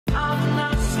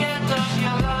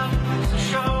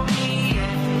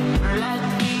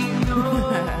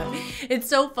It's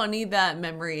so funny that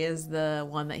memory is the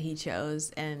one that he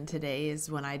chose, and today is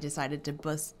when I decided to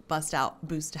bust out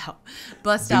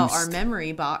our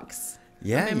memory box.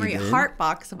 Yeah, a memory you did. heart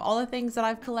box of all the things that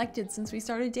I've collected since we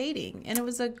started dating, and it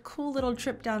was a cool little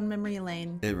trip down memory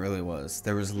lane. It really was.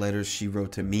 There was letters she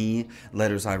wrote to me,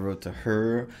 letters I wrote to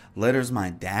her, letters my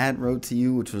dad wrote to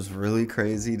you, which was really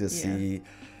crazy to see.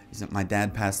 My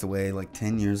dad passed away like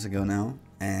 10 years ago now,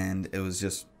 and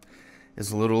it's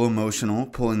a little emotional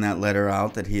pulling that letter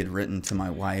out that he had written to my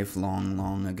wife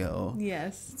long ago.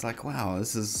 Yes. It's like, wow,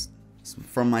 this is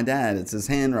from my dad. It's his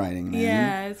handwriting, man.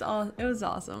 Yeah, it was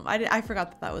awesome. I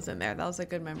forgot that was in there. That was a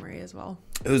good memory as well.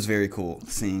 It was very cool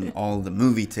seeing all the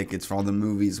movie tickets for all the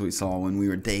movies we saw when we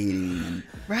were dating. And,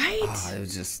 right? It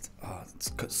was just,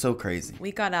 it's so crazy.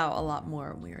 We got out a lot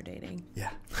more when we were dating.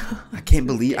 Yeah. I can't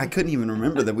believe, I couldn't even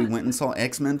remember that we went and saw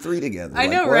X-Men 3 together. I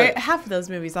know, right? Half of those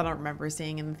movies I don't remember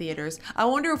seeing in the theaters. I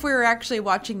wonder if we were actually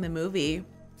watching the movie.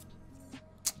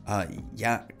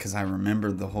 Yeah, because I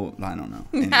remember the whole, I don't know.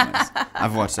 Anyways,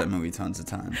 I've watched that movie tons of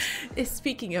times.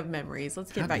 Speaking of memories,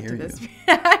 let's get back to this you.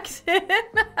 reaction.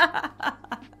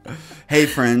 Hey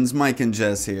friends, Mike and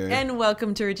Jess here. And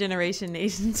welcome to Regeneration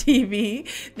Nation TV.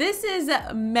 This is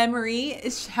memory.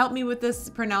 Help me with this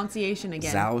pronunciation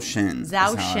again. Zhou Shen.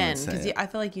 Zhou Shen. Because I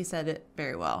feel like you said it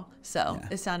very well. So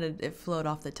it flowed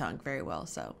off the tongue very well.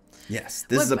 So yes,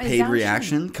 this is a paid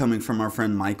reaction coming from our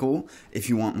friend Michael. If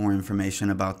you want more information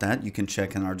about that, you can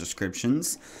check in our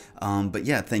descriptions. But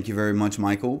yeah, thank you very much,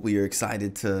 Michael. We are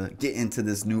excited to get into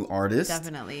this new artist.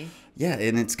 Definitely. Yeah,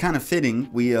 and it's kind of fitting.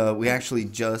 We actually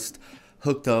just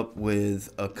hooked up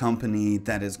with a company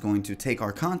that is going to take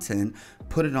our content,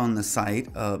 put it on the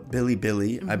site,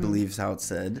 Bilibili, I believe is how it's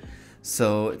said.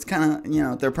 So it's kind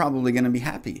of, they're probably going to be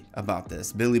happy about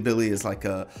this. Bilibili is like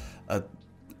a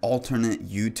alternate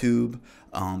YouTube.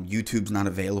 YouTube's not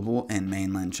available in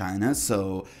mainland China,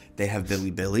 so they have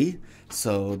Bilibili.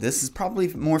 So this is probably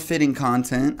more fitting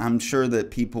content. I'm sure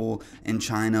that people in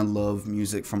China love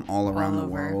music from all around the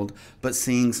world, but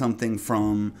seeing something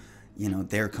from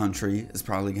their country is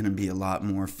probably going to be a lot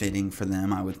more fitting for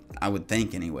them. I would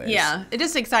think, anyways. Yeah, it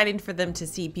is exciting for them to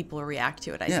see people react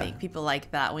to it. I think people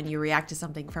like that when you react to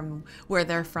something from where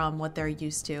they're from, what they're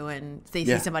used to, and they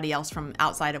see somebody else from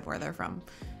outside of where they're from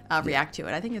react to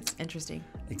it. I think it's interesting.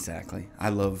 Exactly. I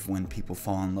love when people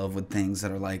fall in love with things that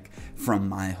are like from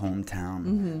my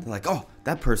hometown. They're like, oh,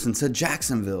 that person said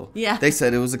Jacksonville. Yeah. They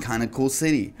said it was a kind of cool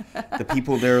city. The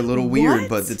people there are a little weird,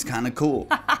 but it's kind of cool.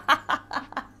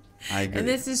 I agree. And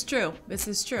this is true. This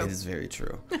is true. It is very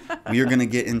true. We are going to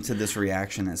get into this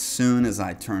reaction as soon as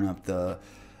I turn up the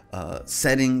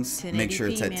settings. Make sure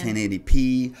it's at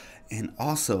 1080p. And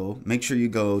also, make sure you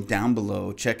go down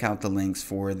below, check out the links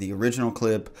for the original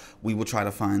clip. We will try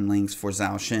to find links for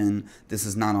Zhou Shen. This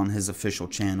is not on his official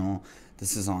channel.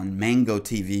 This is on Mango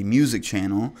TV music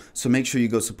channel. So make sure you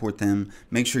go support them.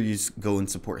 Make sure you go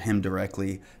and support him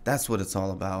directly. That's what it's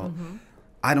all about.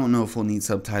 I don't know if we'll need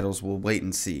subtitles. We'll wait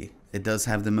and see. It does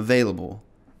have them available.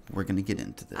 We're going to get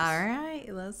into this. All right,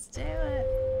 let's do it.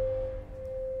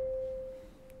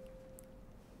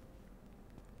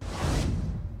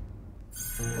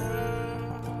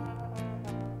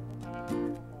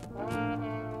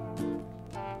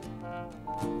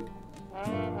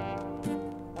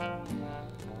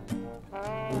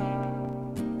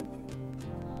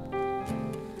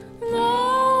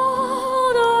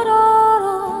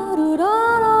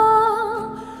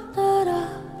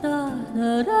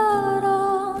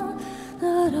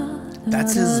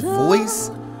 That's his voice?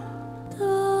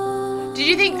 Did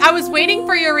you think I was waiting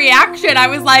for your reaction? I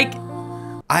was like,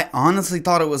 I honestly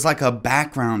thought it was like a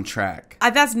background track.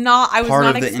 that's not, I was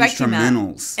not expecting that.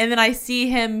 Instrumentals. And then I see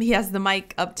him, he has the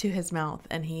mic up to his mouth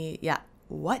and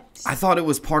what? I thought it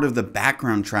was part of the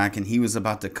background track and he was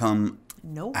about to come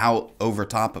Nope. out over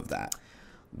top of that.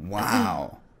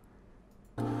 Wow.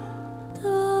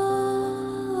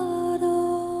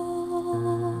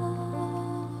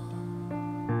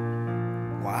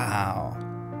 Wow.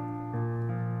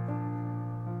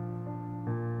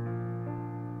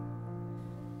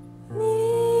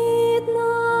 Midnight,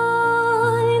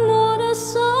 not a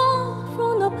sound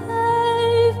from the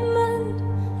pavement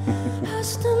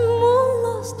as the moon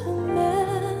lost her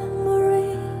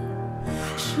memory.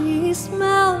 She's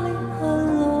smelling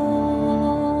alone.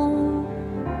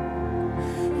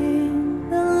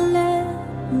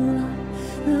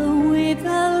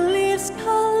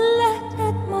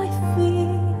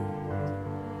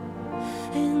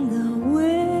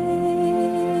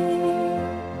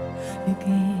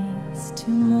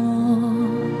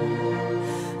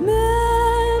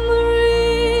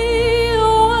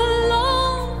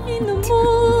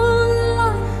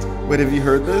 Wait, have you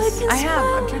heard this? I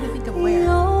have. I'm trying to think of where.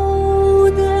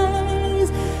 Old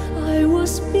days, I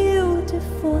was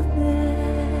beautiful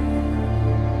then.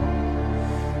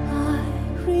 I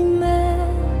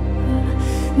remember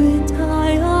the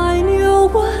time I knew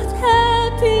what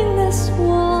happiness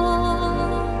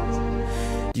was.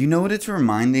 Do you know what it's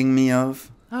reminding me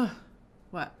of? Oh,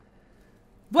 what?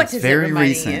 What It's is very it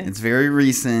reminding recent. you? It's very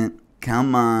recent.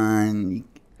 Come on.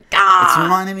 Ah! It's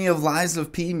reminding me of Lies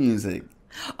of P music.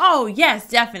 Oh yes,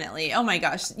 definitely. Oh my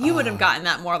gosh, you would have gotten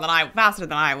that faster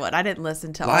than I would. I didn't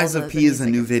listen to Lies all of the P is a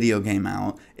music. new video game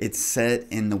out. It's set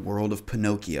in the world of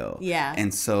Pinocchio. Yeah.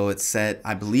 And so it's set,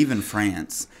 I believe, in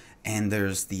France. And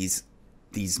there's these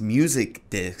music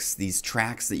discs, these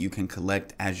tracks that you can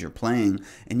collect as you're playing,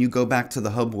 and you go back to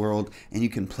the hub world and you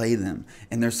can play them.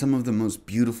 And they're some of the most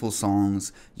beautiful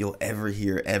songs you'll ever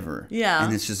hear ever. Yeah.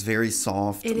 And it's just very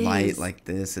soft, It light is. like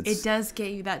this. It does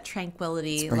get you that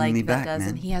tranquility, bringing like me that back, does, man.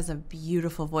 and he has a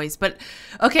beautiful voice. But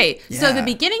okay, so the Yeah.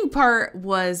 beginning part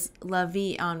was La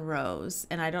Vie en Rose,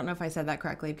 and I don't know if I said that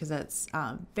correctly because that's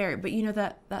very. But you know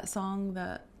that song,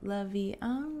 the La Vie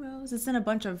en Rose. It's in a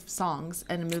bunch of songs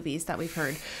and movies that we've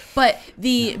heard. But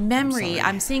the memory,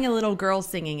 I'm seeing a little girl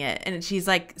singing it, and she's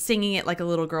like singing it like a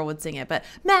little girl would sing it. But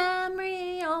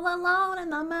memory all alone in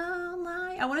the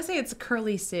moonlight. I want to say it's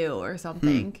Curly Sue or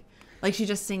something. Like she's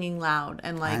just singing loud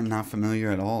and like. I'm not familiar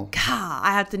at all. God,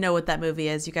 I have to know what that movie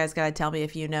is. You guys gotta tell me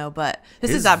if you know. But this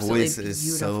His is absolutely voice is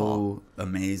beautiful. so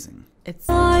amazing. It's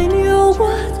I knew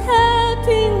what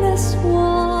happiness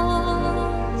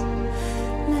was.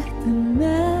 Let the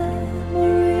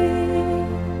memory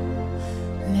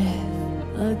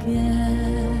live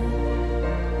again.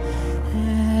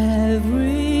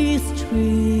 Every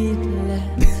street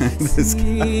lets This guy.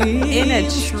 in a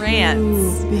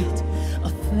trance. bit a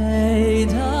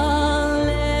fatalistic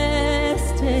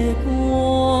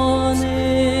warning.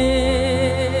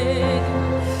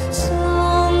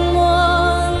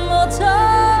 Someone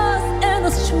motors and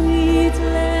the street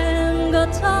lamp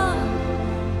guitar,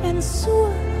 and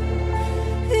soon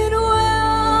it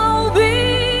will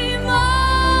be morning.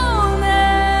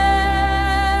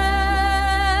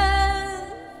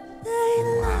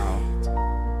 Daylight.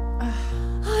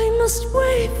 I must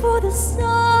wait for the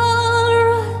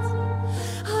sunrise.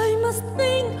 I must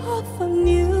think of a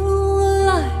new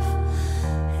life,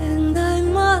 and I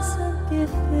mustn't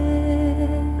give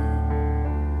in.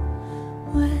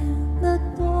 When the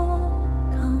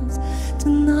dawn comes,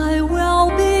 tonight will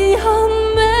be a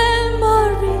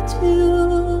memory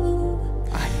too.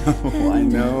 I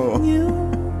know. New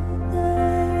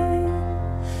day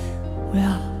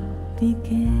will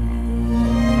begin.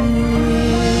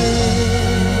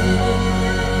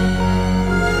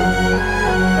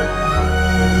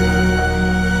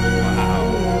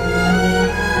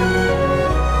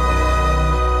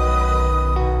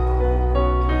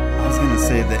 I was gonna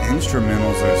say the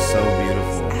instrumentals are so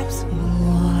beautiful. absolutely. 我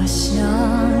像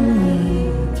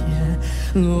一片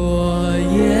落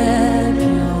叶飘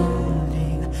零。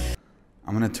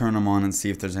 I'm gonna turn them on and see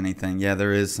if there's anything. Yeah,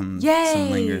 there is some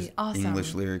Yay! Awesome.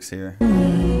 English lyrics here.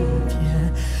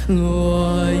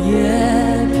 落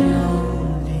叶飘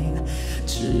零，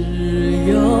只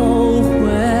有回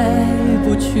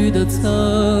不去的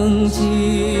曾经，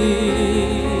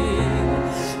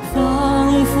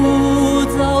仿佛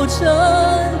早晨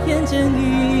天间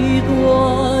一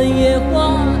朵野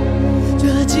花，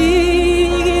这记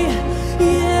忆也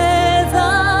在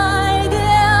凋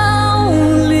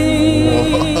零。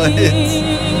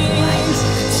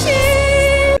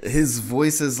 His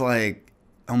voice is like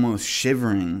almost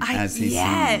shivering as he's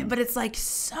singing. But it's like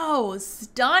so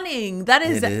stunning. That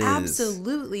is, It is.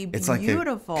 absolutely It's like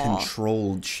beautiful. a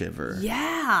controlled shiver.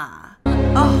 Yeah.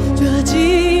 这记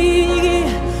忆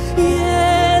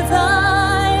也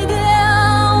在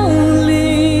凋零，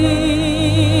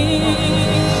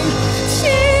请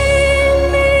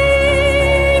你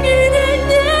一点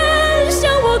点向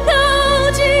我靠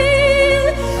近，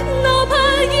哪怕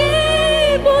一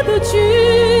步的距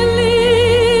离，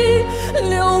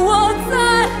留我在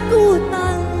孤单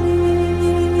里。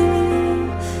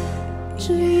只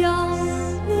要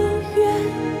你愿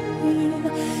意，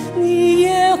你也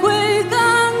会感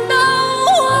到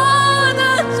我的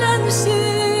真心。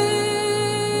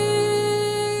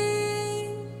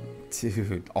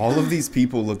 Dude, all of these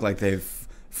people look like they've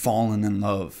fallen in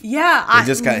love. Yeah. They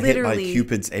just got hit by literally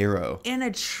Cupid's arrow. in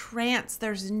a trance.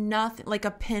 There's nothing like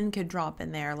a pin could drop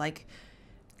in there. Like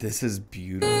This is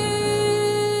beautiful.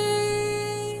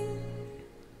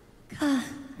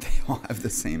 They all have the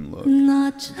same look. 那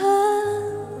晨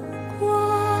光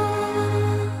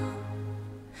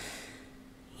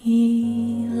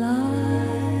已来，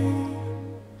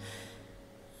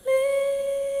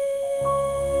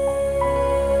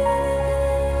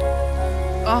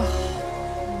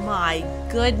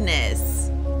 goodness.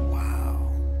 Wow.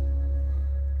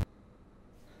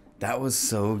 That was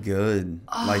so good.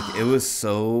 Like, it was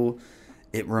so...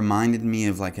 It reminded me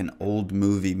of, like, an old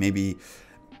movie. Maybe...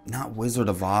 Not Wizard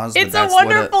of Oz. It's a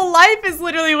Wonderful Life is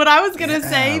literally what I was going to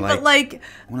say. But like...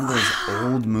 One of those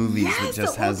old movies that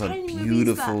just has a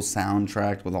beautiful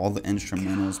soundtrack with all the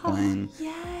instrumentals playing.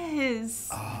 Yes.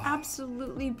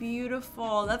 Absolutely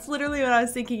beautiful. That's literally what I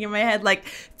was thinking in my head. Like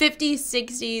 50s,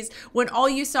 60s, when all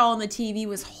you saw on the TV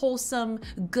was wholesome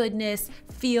goodness,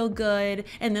 feel good.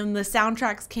 And then the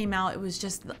soundtracks came out. It was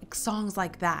just like songs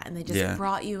like that. And they just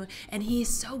brought you. And he's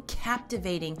so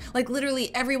captivating. Like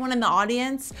literally everyone in the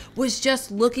audience was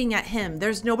just looking at him.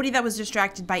 There's nobody that was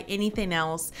distracted by anything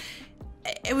else.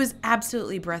 It was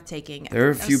absolutely breathtaking. There are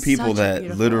a few people that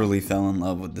literally fell in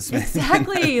love with this man.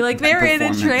 Exactly. Like they were in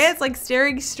a trance, like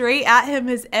staring straight at him,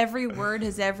 his every word,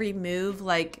 his every move.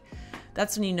 Like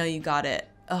that's when you know you got it.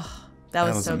 Oh, that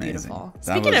was so amazing. Beautiful.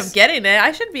 Speaking of getting it,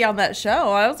 I should be on that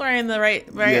show. I was wearing the right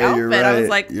outfit. Right. I was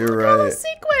like, look at the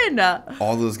sequin.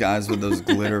 All those guys with those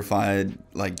glitterified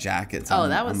like jackets.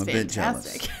 That was I'm a fantastic.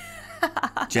 bit jealous.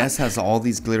 Jess has all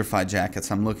these glitterified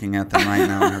jackets. I'm looking at them right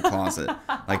now in her closet.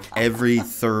 Like every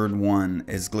third one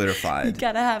is glitterified. You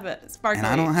gotta have it. Sparkly. And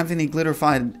I don't have any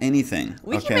glitterified anything.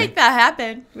 We can make that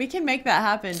happen. We can make that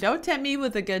happen. Don't tempt me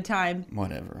with a good time.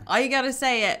 Whatever. All you gotta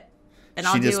say it. And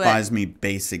I'll do it. She just buys me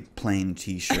basic plain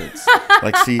t-shirts.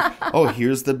 Like, see,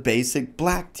 here's the basic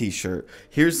black t-shirt.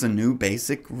 Here's the new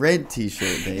basic red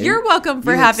t-shirt, babe. You're welcome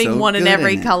for having one in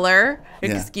every color.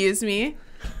 Excuse me.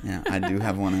 Yeah, I do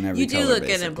have one in every color. You do look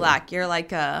good in black. You're like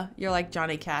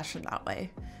Johnny Cash in that way.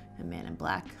 A man in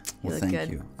black. Well, thank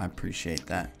you. I appreciate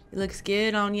that. It looks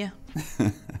good on you.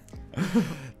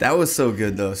 That was so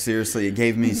good, though. Seriously, it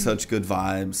gave me such good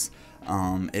vibes.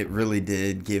 It really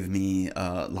did give me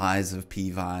Lies of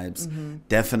P vibes.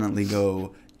 Definitely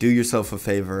go do yourself a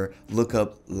favor. Look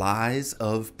up Lies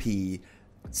of P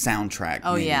soundtrack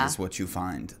is what you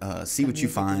find. See what you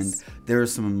find. There are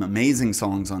some amazing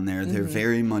songs on there. They're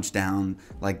very much down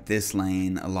like this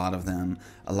lane, a lot of them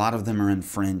are in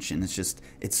French, and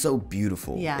it's so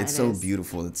beautiful. It's so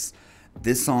beautiful.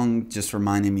 This song just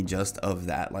reminded me just of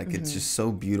that. Like it's just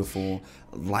so beautiful,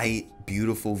 light,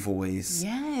 beautiful voice.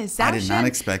 Yes, I did not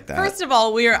expect that. First of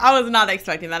all, I was not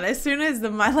expecting that. As soon as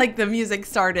the music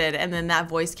started and then that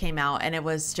voice came out, and it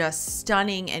was just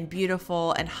stunning and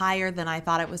beautiful and higher than I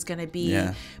thought it was going to be.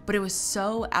 Yeah. But it was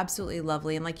so absolutely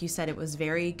lovely, and like you said, it was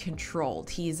very controlled.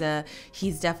 He's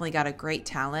definitely got a great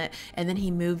talent, and then he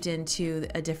moved into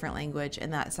a different language,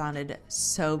 and that sounded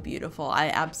so beautiful. I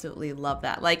absolutely love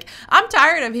that. Like I'm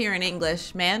tired of hearing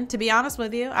English, man. To be honest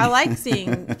with you, I like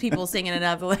seeing people singing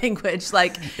another language.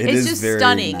 Like it's just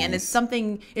stunning, nice. And it's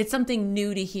something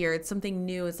new to hear. It's something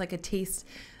new. It's like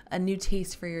a new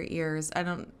taste for your ears. I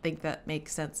don't think that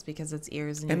makes sense because it's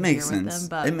ears and it makes sense. With them,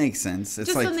 but it makes sense. It's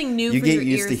just like something new. You for get your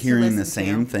used ears to hearing the listen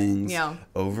same to. things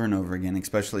over and over again,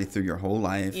 especially through your whole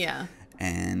life. Yeah.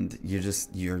 And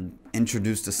you're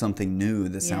introduced to something new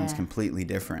that sounds completely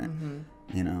different.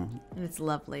 You know, and it's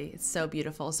lovely. It's so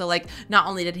beautiful. So like not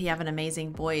only did he have an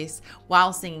amazing voice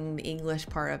while singing the English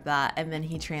part of that, and then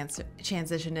he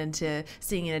transitioned into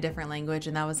singing in a different language,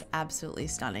 and that was absolutely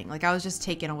stunning. Like I was just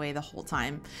taken away the whole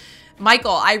time.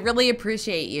 Michael, I really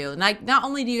appreciate you. Like not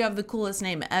only do you have the coolest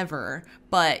name ever,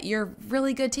 but you're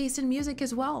really good taste in music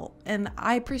as well, and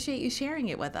I appreciate you sharing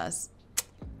it with us.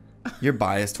 You're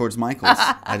biased towards Michael's.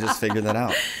 I just figured that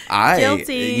out.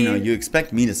 Guilty. You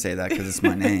expect me to say that because it's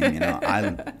my name.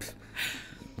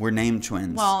 We're name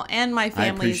twins. Well, and my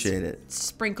family's it.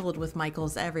 Sprinkled with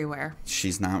Michaels everywhere.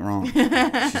 She's not wrong.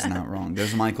 She's not wrong.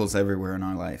 There's Michaels everywhere in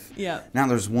our life. Yeah. Now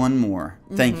there's one more.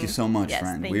 Thank you so much,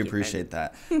 friend. We appreciate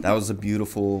that. That was a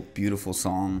beautiful, beautiful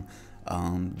song.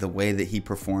 The way that he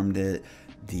performed it,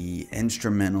 the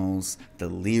instrumentals, the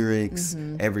lyrics,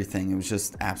 everything. It was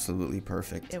just absolutely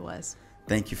perfect. It was.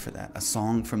 Thank you for that. A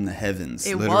song from the heavens.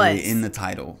 It literally was. In the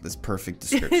title. This perfect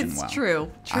description. It's wow.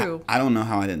 True. I don't know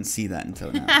how I didn't see that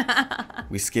until now.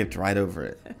 We skipped right over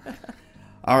it.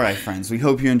 All right, friends. We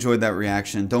hope you enjoyed that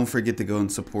reaction. Don't forget to go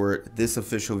and support this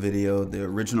official video, the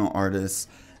original artists,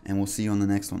 and we'll see you on the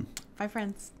next one. Bye,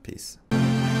 friends. Peace.